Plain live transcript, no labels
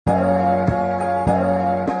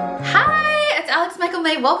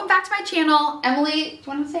family, welcome back to my channel. Emily, do you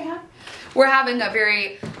want to say hi? We're having a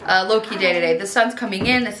very low-key day today. The sun's coming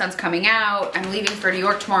in, the sun's coming out. I'm leaving for New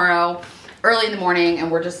York tomorrow early in the morning,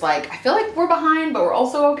 and we're just like, I feel like we're behind, but we're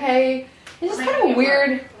also okay. It's just kind of a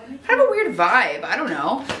weird vibe. I don't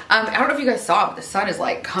know. I don't know if you guys saw, but the sun is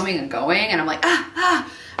like coming and going, and I'm like, I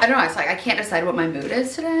don't know. It's like I can't decide what my mood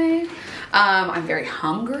is today. I'm very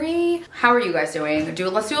hungry. How are you guys doing?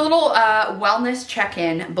 Let's do a little wellness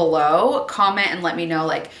check-in below. Comment and let me know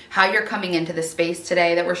like how you're coming into the space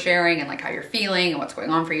today that we're sharing, and like how you're feeling and what's going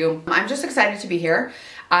on for you. I'm just excited to be here.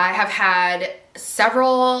 I have had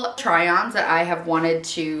several try-ons that I have wanted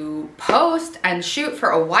to post and shoot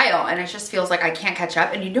for a while, and it just feels like I can't catch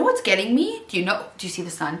up. And you know what's getting me? Do you see the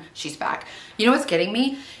sun? She's back. You know what's getting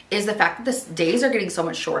me is the fact that the days are getting so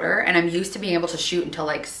much shorter, and I'm used to being able to shoot until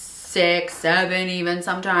like 6, 7 even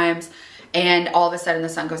sometimes, and all of a sudden the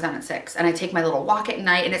sun goes down at 6, and I take my little walk at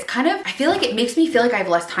night, and it's kind of, I feel like it makes me feel like I have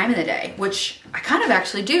less time in the day, which I kind of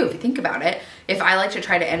actually do if you think about it. If I like to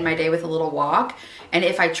try to end my day with a little walk, and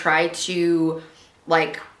if I try to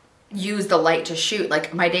like use the light to shoot,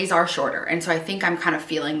 like my days are shorter, and so I think I'm kind of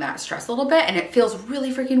feeling that stress a little bit, and it feels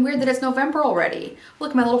really freaking weird that it's November already.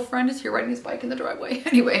 Look, my little friend is here riding his bike in the driveway.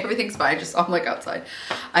 Anyway, everything's fine. I just saw him like outside.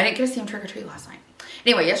 I didn't get to see him trick or treat last night.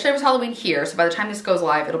 Anyway, yesterday was Halloween here, so by the time this goes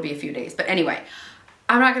live, it'll be a few days. But anyway,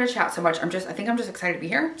 I'm not gonna chat so much. I think I'm just excited to be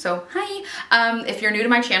here. So hi. If you're new to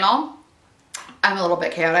my channel, I'm a little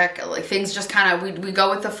bit chaotic. Like things just kind of, we go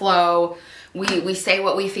with the flow. We say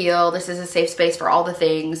what we feel. This is a safe space for all the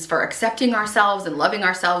things, for accepting ourselves and loving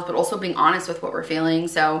ourselves, but also being honest with what we're feeling.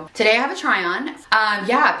 So today I have a try on.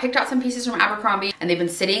 Yeah, I picked out some pieces from Abercrombie, and they've been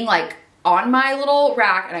sitting like on my little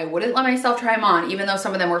rack, and I wouldn't let myself try them on, even though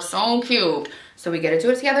some of them were so cute. So we get to do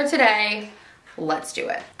it together today. Let's do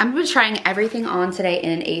it. I'm gonna be trying everything on today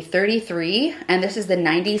in a 33, and this is the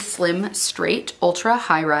 90 Slim Straight Ultra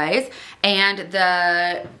High Rise. And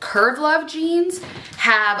the Curve Love jeans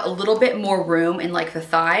have a little bit more room in like the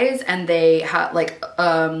thighs, and they have like,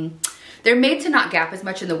 they're made to not gap as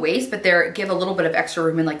much in the waist, but they give a little bit of extra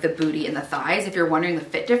room in like the booty and the thighs. If you're wondering the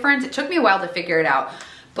fit difference, it took me a while to figure it out.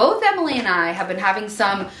 Both Emily and I have been having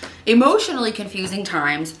some emotionally confusing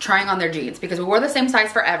times trying on their jeans, because we wore the same size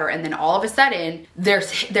forever, and then all of a sudden their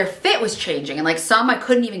fit was changing, and like some I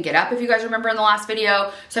couldn't even get up, if you guys remember in the last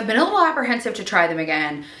video. So I've been a little apprehensive to try them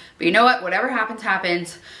again, but you know what, whatever happens,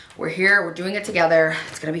 happens. We're here, we're doing it together,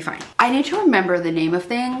 it's gonna be fine. I need to remember the name of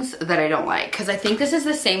things that I don't like, because I think this is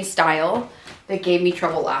the same style that gave me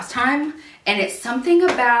trouble last time, and it's something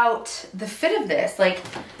about the fit of this, like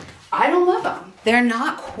I don't love them. They're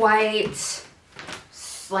not quite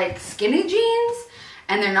like skinny jeans,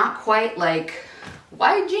 and they're not quite like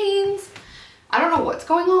wide jeans. I don't know what's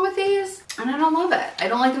going on with these, and I don't love it. I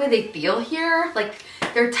don't like the way they feel here. Like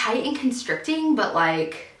they're tight and constricting, but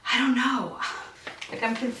like, I don't know. Like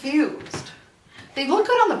I'm confused. They look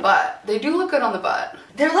good on the butt. They do look good on the butt.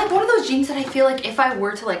 They're like one of those jeans that I feel like if I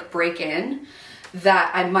were to like break in,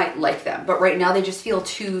 that I might like them, but right now they just feel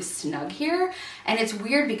too snug here. And it's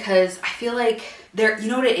weird because I feel like they're, you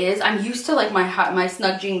know what it is? I'm used to like my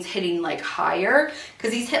snug jeans hitting like higher,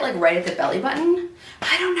 because these hit like right at the belly button.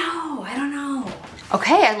 I don't know.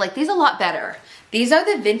 Okay, I like these a lot better. These are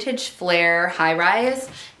the Vintage Flare High Rise.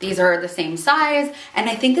 These are the same size, and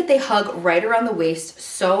I think that they hug right around the waist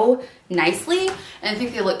so nicely, and I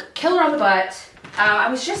think they look killer on the butt.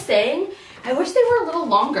 I was just saying, I wish they were a little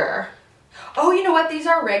longer. Oh, you know what? These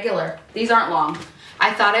are regular. These aren't long.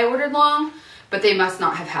 I thought I ordered long, but they must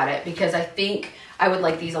not have had it, because I think I would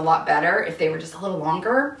like these a lot better if they were just a little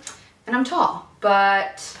longer, and I'm tall.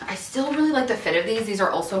 But I still really like the fit of these. These are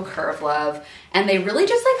also Curve Love, and they really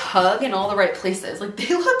just like hug in all the right places. Like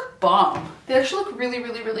they look bomb. They actually look really,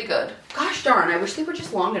 really, really good. Gosh darn, I wish they were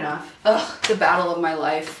just long enough. Ugh, the battle of my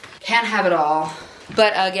life. Can't have it all.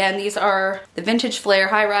 But again, these are the Vintage Flare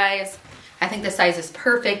High Rise. I think the size is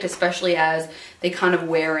perfect, especially as they kind of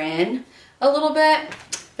wear in a little bit.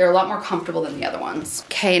 They're a lot more comfortable than the other ones.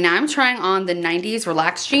 Okay, now I'm trying on the 90s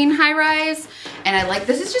Relaxed Jean High Rise, and I like,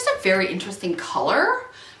 this is just a very interesting color,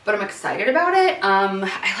 but I'm excited about it.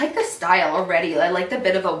 I like the style already. I like the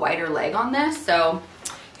bit of a wider leg on this, so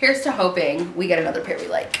here's to hoping we get another pair we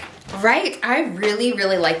like. Right, I really,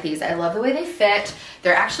 really like these. I love the way they fit.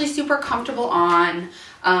 They're actually super comfortable on.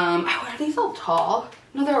 Are these all tall?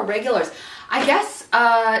 No, they're regulars. I guess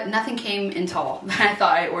nothing came in tall. I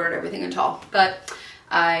thought I ordered everything in tall, but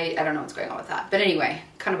I don't know what's going on with that. But anyway,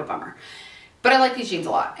 kind of a bummer. But I like these jeans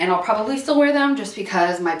a lot, and I'll probably still wear them just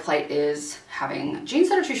because my plight is having jeans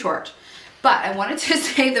that are too short. But I wanted to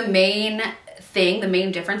say the main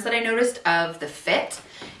difference that I noticed of the fit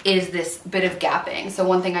is this bit of gapping. So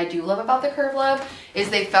one thing I do love about the Curve Love is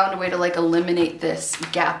they found a way to like eliminate this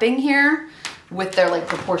gapping here with their like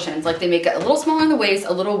proportions. Like they make it a little smaller in the waist,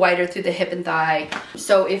 a little wider through the hip and thigh.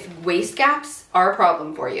 So if waist gaps are a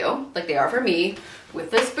problem for you, like they are for me with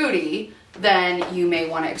this booty, then you may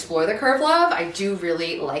want to explore the Curve Love. I do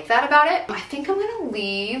really like that about it. I think I'm gonna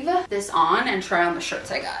leave this on and try on the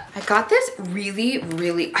shirts I got. I got this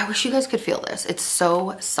really, I wish you guys could feel this. It's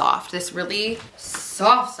so soft. This really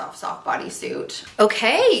soft bodysuit.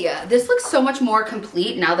 Okay, this looks so much more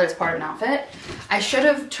complete now that it's part of an outfit. I should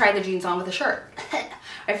have tried the jeans on with a shirt.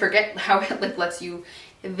 I forget how it like lets you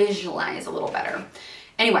visualize a little better.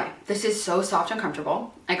 Anyway, this is so soft and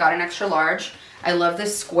comfortable. I got an extra large. I love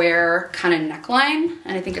this square kind of neckline,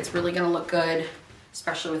 and I think it's really gonna look good,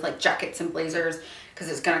 especially with like jackets and blazers, because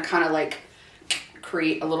it's gonna kind of like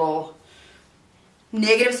create a little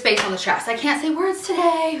negative space on the chest. I can't say words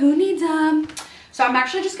today, who needs them? So I'm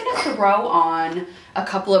actually just gonna throw on a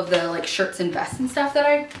couple of the like shirts and vests and stuff that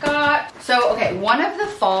I got. So, okay, one of the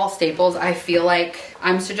fall staples I feel like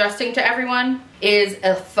I'm suggesting to everyone is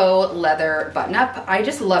a faux leather button-up. I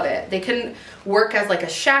just love it. They can work as like a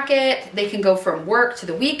shacket. They can go from work to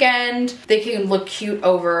the weekend. They can look cute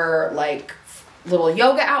over like little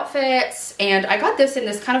yoga outfits. And I got this in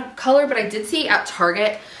this kind of color, but I did see at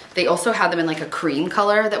Target, they also had them in like a cream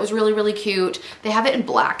color that was really cute. They have it in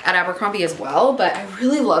black at Abercrombie as well, but I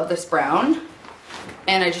really love this brown.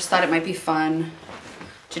 And I just thought it might be fun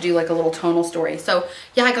to do like a little tonal story. So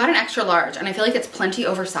yeah, I got an extra large, and I feel like it's plenty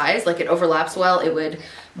oversized. Like it overlaps well. It would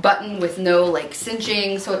button with no like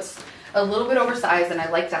cinching. So it's a little bit oversized, and I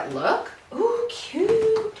like that look. Ooh, cute.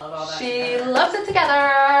 She loves it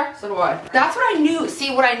together. So do I. That's what I knew.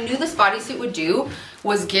 See, what I knew this bodysuit would do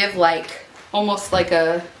was give like almost like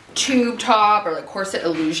a tube top or like corset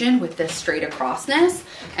illusion with this straight acrossness.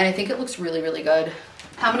 And I think it looks really good.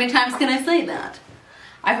 How many times can I say that?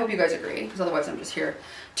 I hope you guys agree, because otherwise I'm just here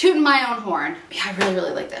tooting my own horn. Yeah, I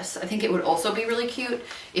really like this. I think it would also be really cute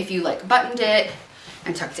if you like buttoned it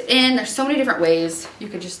and tucked it in. There's so many different ways. You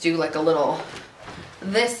could just do like a little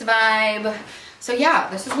this vibe. So yeah,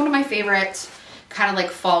 this is one of my favorite kind of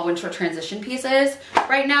like fall winter transition pieces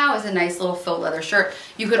right now, is a nice little faux leather shirt.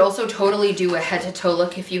 You could also totally do a head to toe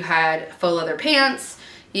look if you had faux leather pants.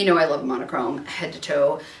 You know I love monochrome head to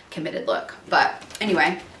toe committed look. But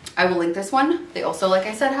anyway, I will link this one. They also, like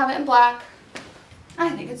I said, have it in black. I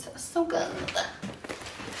think it's so good.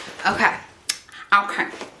 Okay,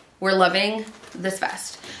 we're loving this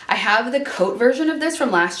vest. I have the coat version of this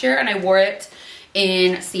from last year, and I wore it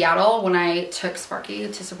in Seattle when I took Sparky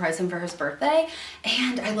to surprise him for his birthday,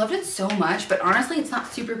 and I loved it so much. But honestly, it's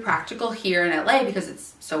not super practical here in LA because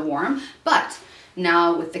it's so warm. But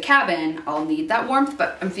now with the cabin, I'll need that warmth.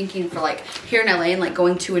 But I'm thinking for like here in LA and like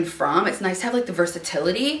going to and from, it's nice to have like the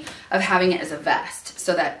versatility of having it as a vest,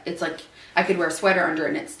 so that it's like I could wear a sweater under it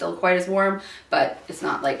and it's still quite as warm, but it's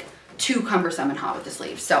not like too cumbersome and hot with the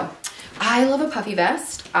sleeves. So I love a puffy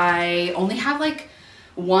vest. I only have like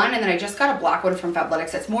one, and then I just got a black one from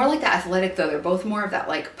Fabletics. It's more like the athletic though. They're both more of that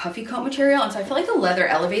like puffy coat material, and so I feel like the leather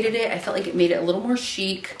elevated it. I felt like it made it a little more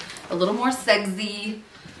chic, a little more sexy.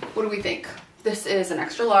 What do we think? This is an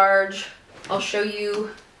extra large. I'll show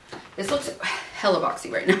you. This looks hella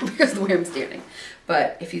boxy right now because of the way I'm standing,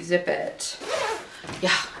 but if you zip it,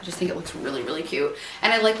 yeah, I just think it looks really cute.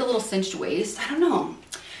 And I like the little cinched waist. I don't know,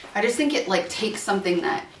 I just think it like takes something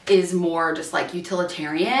that is more just like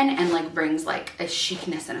utilitarian and like brings like a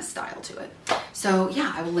chicness and a style to it. So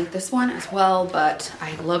yeah, I will link this one as well, but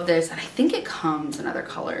I love this, and I think it comes in other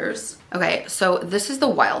colors. Okay, so this is the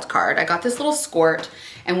wild card. I got this little skirt,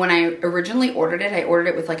 and when I originally ordered it, I ordered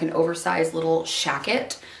it with like an oversized little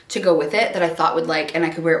shacket to go with it that I thought would like, and I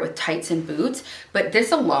could wear it with tights and boots, but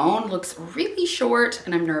this alone looks really short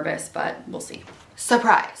and I'm nervous, but we'll see.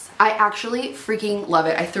 Surprise. I actually freaking love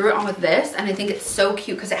it. I threw it on with this, and I think it's so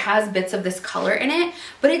cute because it has bits of this color in it,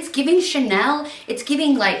 but it's giving Chanel. It's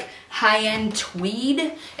giving like high-end tweed.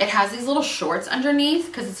 It has these little shorts underneath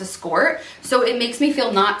because it's a skirt, so it makes me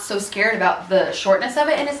feel not so scared about the shortness of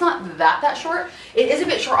it. And it's not that short. It is a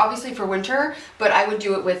bit short obviously for winter, but I would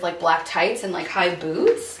do it with like black tights and like high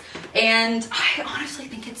boots, and I honestly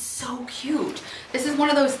think it's so cute. This is one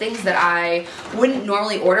of those things that I wouldn't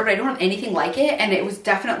normally order, but I don't have anything like it, and it was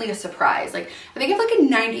definitely a surprise. Like I think I have like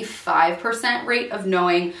a 95% rate of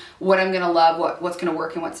knowing what I'm gonna love, what's gonna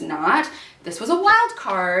work and what's not. This was a wild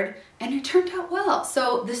card, and it turned out well.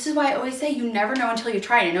 So this is why I always say you never know until you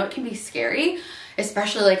try it. I know it can be scary,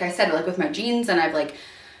 especially like I said, like with my jeans, and I've like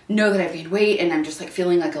know that I've gained weight and I'm just like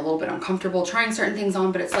feeling like a little bit uncomfortable trying certain things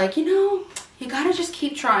on, but it's like, you know, you gotta just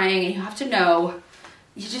keep trying, and you have to know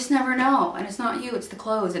you just never know. And it's not you, it's the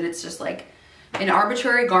clothes, and it's just like an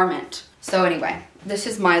arbitrary garment. So anyway, this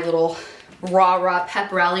is my little rah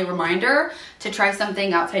pep rally reminder to try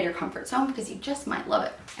something outside your comfort zone because you just might love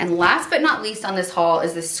it. And last but not least on this haul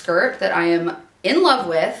is this skirt that I am in love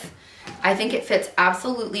with. I think it fits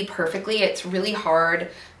absolutely perfectly. It's really hard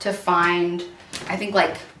to find, I think,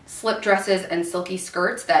 like slip dresses and silky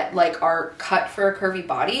skirts that like are cut for a curvy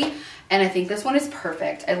body. And I think this one is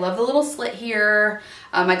perfect. I love the little slit here.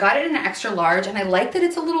 I got it in an extra large, and I like that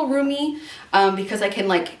it's a little roomy because I can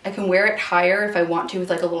wear it higher if I want to with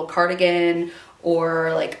like a little cardigan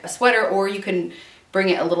or like a sweater, or you can bring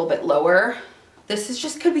it a little bit lower. This is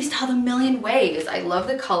just could be styled a million ways. I love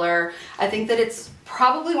the color. I think that it's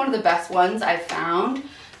probably one of the best ones I've found,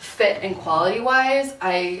 fit and quality wise.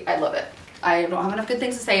 I love it. I don't have enough good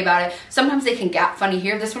things to say about it. Sometimes they can gap funny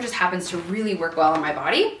here. This one just happens to really work well on my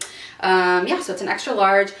body. Yeah, so it's an extra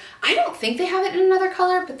large. I don't think they have it in another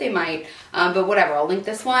color, but they might. But whatever, I'll link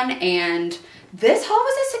this one. And this haul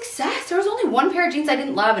was a success. There was only one pair of jeans I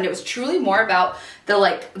didn't love, and it was truly more about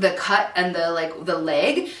the cut and the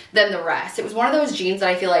leg than the rest. It was one of those jeans that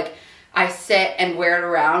I feel like I sit and wear it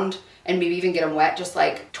around and maybe even get them wet just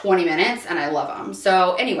like 20 minutes, and I love them.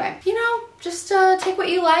 So anyway, you know, just take what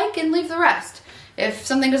you like and leave the rest. If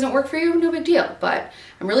something doesn't work for you, no big deal. But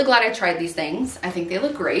I'm really glad I tried these things. I think they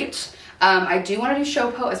look great. I do want to do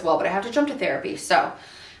Shopo as well, but I have to jump to therapy. So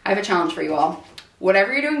I have a challenge for you all.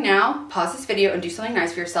 Whatever you're doing now, pause this video and do something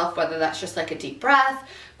nice for yourself, whether that's just like a deep breath,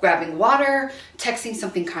 grabbing water, texting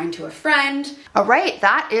something kind to a friend. All right,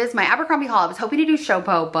 that is my Abercrombie haul. I was hoping to do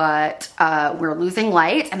Shopo, but we're losing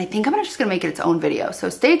light, and I think I'm just gonna make it its own video. So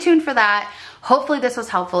stay tuned for that. Hopefully this was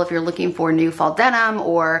helpful if you're looking for new fall denim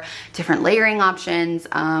or different layering options,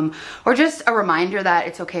 or just a reminder that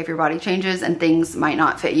it's okay if your body changes and things might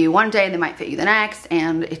not fit you one day, they might fit you the next,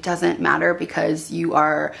 and it doesn't matter because you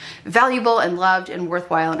are valuable and loved and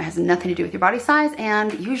worthwhile, and it has nothing to do with your body size,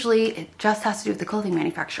 and usually it just has to do with the clothing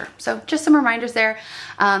manufacturer. So just some reminders there.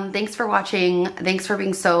 Thanks for watching. Thanks for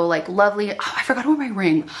being so like lovely. Oh, I forgot to wear my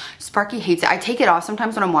ring. Sparky hates it. I take it off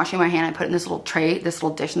sometimes when I'm washing my hand. I put it in this little tray, this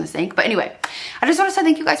little dish in the sink. But anyway, I just want to say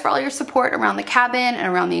thank you guys for all your support around the cabin and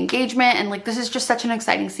around the engagement. And like, this is just such an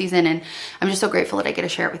exciting season, and I'm just so grateful that I get to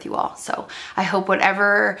share it with you all. So I hope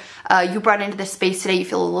whatever you brought into this space today, you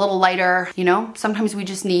feel a little lighter. You know, sometimes we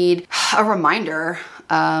just need a reminder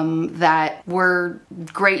that we're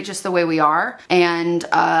great just the way we are. And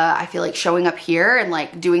I feel like showing up here and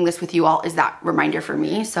like doing this with you all is that reminder for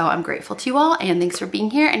me. So I'm grateful to you all, and thanks for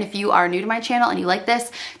being here. And if you are new to my channel and you like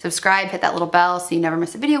this, subscribe, hit that little bell so you never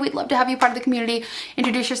miss a video. We'd love to have you part of the community.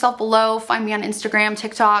 Introduce yourself below. Find me on Instagram,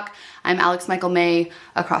 TikTok. I'm Alex Michael May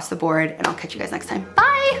across the board, and I'll catch you guys next time.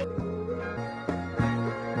 Bye!